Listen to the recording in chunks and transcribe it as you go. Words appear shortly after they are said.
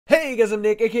Hey guys, I'm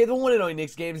Nick, aka the one and only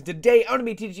Nick's Games. Today, I'm going to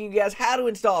be teaching you guys how to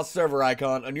install a server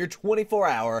icon on your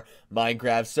 24-hour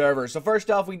Minecraft server. So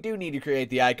first off, we do need to create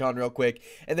the icon real quick,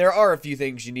 and there are a few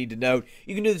things you need to note.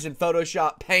 You can do this in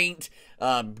Photoshop, Paint,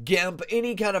 GIMP,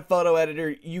 any kind of photo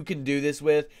editor you can do this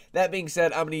with. That being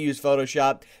said, I'm going to use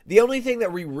Photoshop. The only thing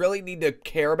that we really need to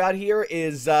care about here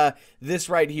is this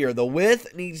right here. The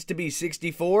width needs to be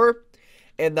 64,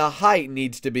 and the height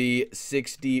needs to be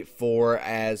 64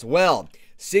 as well.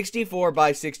 64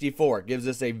 by 64 gives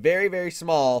us a very, very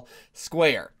small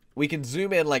square. We can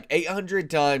zoom in like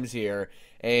 800 times here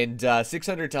and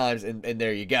 600 times, and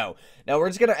there you go. Now, we're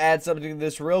just going to add something to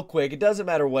this real quick. It doesn't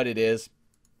matter what it is.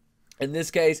 In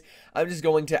this case, I'm just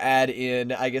going to add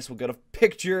in, I guess we'll go to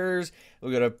pictures.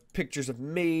 We'll go to pictures of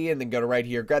me and then go to right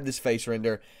here, grab this face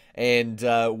render, and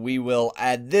we will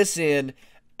add this in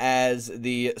as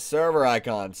the server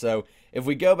icon. So if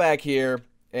we go back here,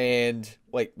 and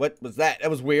wait, what was that? That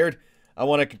was weird. I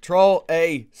want to Control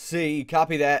A, C,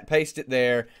 copy that, paste it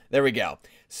there. There we go.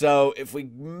 So if we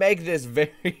make this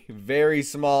very, very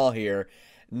small here,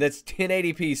 and that's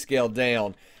 1080p scaled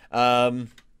down,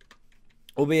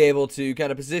 we'll be able to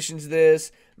kind of position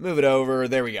this, move it over.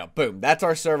 There we go. Boom. That's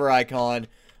our server icon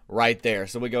right there.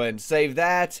 So we go ahead and save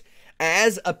that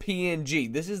as a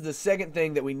PNG. This is the second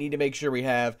thing that we need to make sure we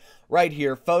have right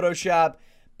here. Photoshop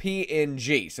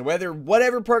PNG. So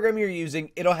whatever program you're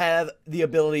using, it'll have the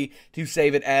ability to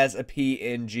save it as a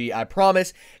PNG, I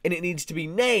promise. And it needs to be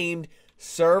named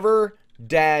server-icon.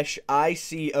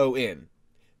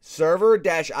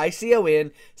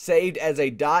 Server-icon saved as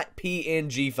a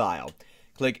 .png file.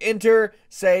 Click enter,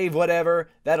 save, whatever.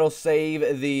 That'll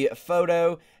save the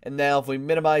photo. And now if we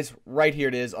minimize, right here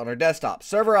it is on our desktop.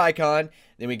 Server icon,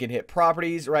 then we can hit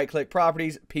properties, right click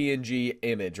properties, PNG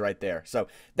image right there. So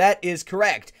that is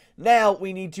correct. Now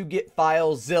we need to get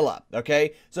FileZilla,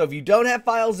 okay? So if you don't have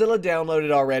FileZilla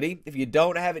downloaded already, if you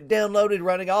don't have it downloaded,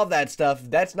 running all that stuff,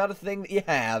 that's not a thing that you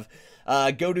have.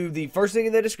 Go to the first thing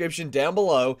in the description down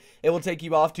below. It will take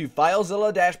you off to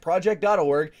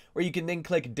filezilla-project.org, where you can then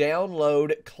click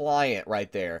download client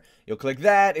right there. You'll click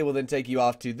that. It will then take you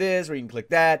off to this, where you can click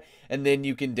that, and then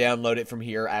you can download it from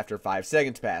here after 5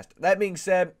 seconds passed. That being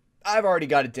said, I've already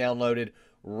got it downloaded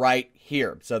right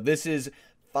here. So this is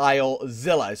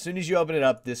FileZilla. As soon as you open it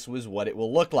up, this was what it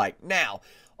will look like. Now,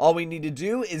 all we need to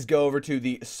do is go over to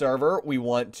the server we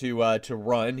want to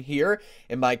run here.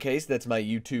 In my case, that's my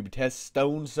YouTube test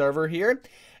stone server here.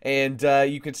 And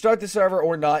you can start the server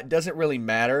or not. Doesn't really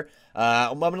matter.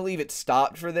 I'm going to leave it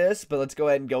stopped for this, but let's go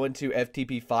ahead and go into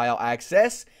FTP file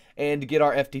access and get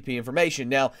our FTP information.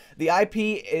 Now, the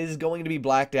IP is going to be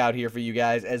blacked out here for you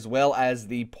guys, as well as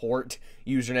the port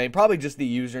username. Probably just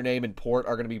the username and port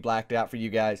are going to be blacked out for you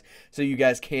guys, so you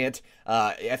guys can't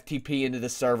FTP into the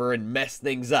server and mess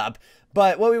things up.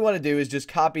 But what we want to do is just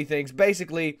copy things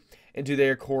basically into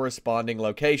their corresponding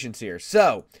locations here.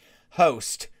 So,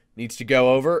 host needs to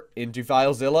go over into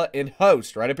FileZilla and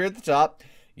host right up here at the top.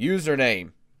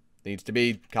 Username needs to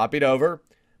be copied over,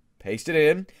 paste it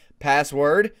in.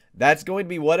 Password, that's going to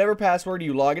be whatever password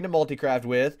you log into Multicraft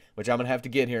with, which I'm going to have to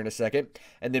get here in a second.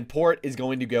 And then port is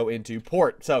going to go into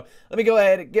port. So let me go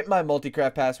ahead and get my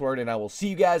Multicraft password, and I will see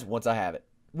you guys once I have it.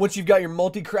 Once you've got your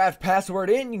Multicraft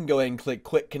password in, you can go ahead and click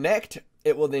Quick Connect.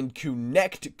 It will then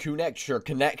connect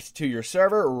to your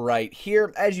server right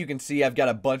here. As you can see, I've got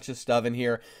a bunch of stuff in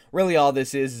here. Really all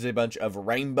this is a bunch of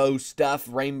rainbow stuff,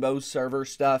 rainbow server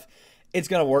stuff. It's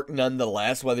going to work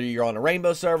nonetheless, whether you're on a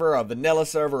rainbow server, a vanilla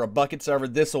server, a bucket server,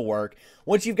 this will work.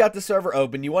 Once you've got the server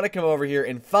open, you want to come over here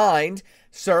and find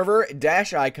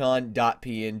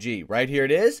server-icon.png. Right here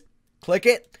it is. Click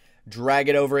it, drag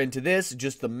it over into this,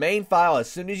 just the main file.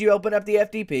 As soon as you open up the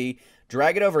FTP,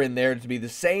 drag it over in there to be the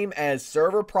same as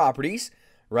server properties,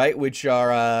 right, which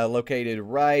are located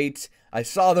right. I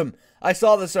saw them. I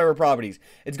saw the server properties.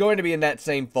 It's going to be in that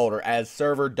same folder as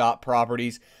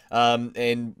server.properties.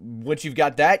 And once you've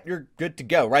got that, you're good to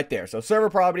go right there. So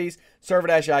server properties,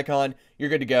 server-icon, you're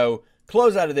good to go.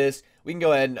 Close out of this. We can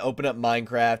go ahead and open up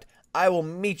Minecraft. I will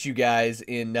meet you guys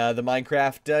in the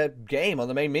Minecraft game on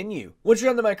the main menu. Once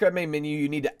you're on the Minecraft main menu, you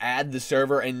need to add the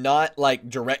server and not like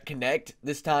direct connect.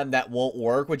 This time that won't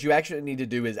work. What you actually need to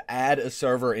do is add a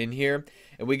server in here,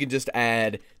 and we can just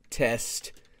add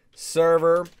test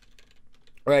server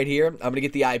right here. I'm going to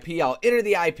get the IP. I'll enter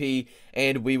the IP,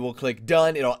 and we will click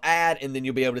done. It'll add, and then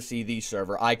you'll be able to see the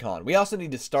server icon. We also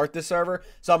need to start the server,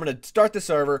 so I'm going to start the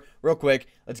server real quick.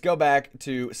 Let's go back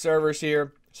to servers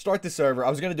here. Start the server. I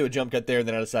was going to do a jump cut there, and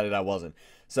then I decided I wasn't.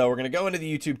 So we're going to go into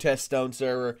the YouTube test stone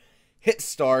server, hit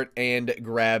start, and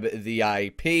grab the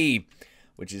IP,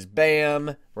 which is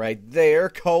bam, right there,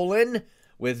 colon.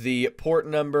 with the port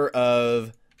number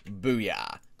of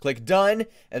Booyah. Click done.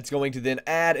 It's going to then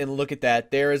add, and look at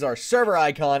that. There is our server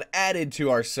icon added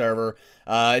to our server.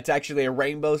 It's actually a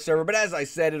rainbow server, but as I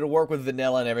said, it'll work with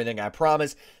vanilla and everything, I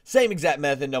promise. Same exact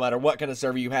method, no matter what kind of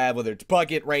server you have, whether it's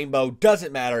bucket, rainbow,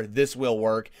 doesn't matter. This will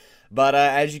work. But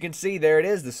as you can see, there it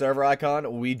is, the server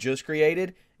icon we just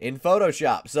created in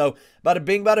Photoshop. So, bada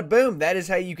bing, bada boom. That is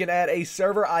how you can add a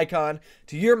server icon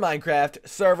to your Minecraft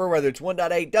server, whether it's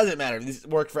 1.8, doesn't matter. This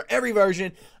works for every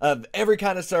version of every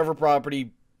kind of server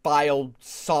property, file,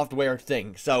 software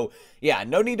thing. So, yeah,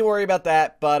 no need to worry about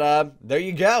that, but there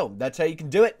you go. That's how you can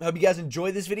do it. Hope you guys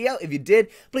enjoyed this video. If you did,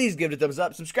 please give it a thumbs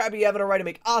up. Subscribe if you haven't already.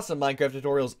 Make awesome Minecraft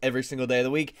tutorials every single day of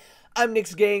the week. I'm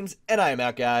Nick's Games, and I am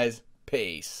out, guys.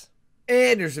 Peace.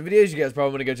 And there's some videos you guys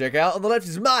probably want to go check out. On the left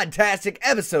is Modtastic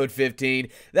Episode 15.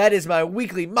 That is my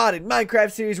weekly modded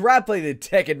Minecraft series where I play the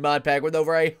Tekken mod pack with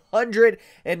over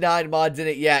 109 mods in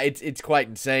it. Yeah, it's quite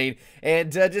insane. And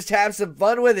just have some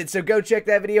fun with it. So go check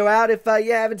that video out if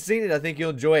you haven't seen it. I think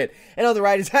you'll enjoy it. And on the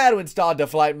right is how to install the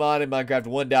flight mod in Minecraft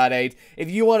 1.8. If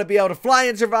you want to be able to fly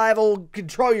in survival,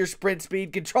 control your sprint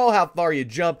speed, control how far you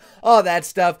jump, all that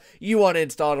stuff, you want to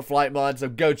install the flight mod. So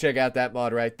go check out that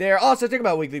mod right there. Also, check out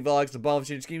my weekly vlogs, the bomb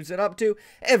shooting schemes set up to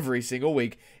every single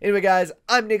week. Anyway, guys,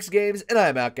 I'm Nick's Games, and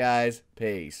I'm out, guys.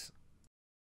 Peace.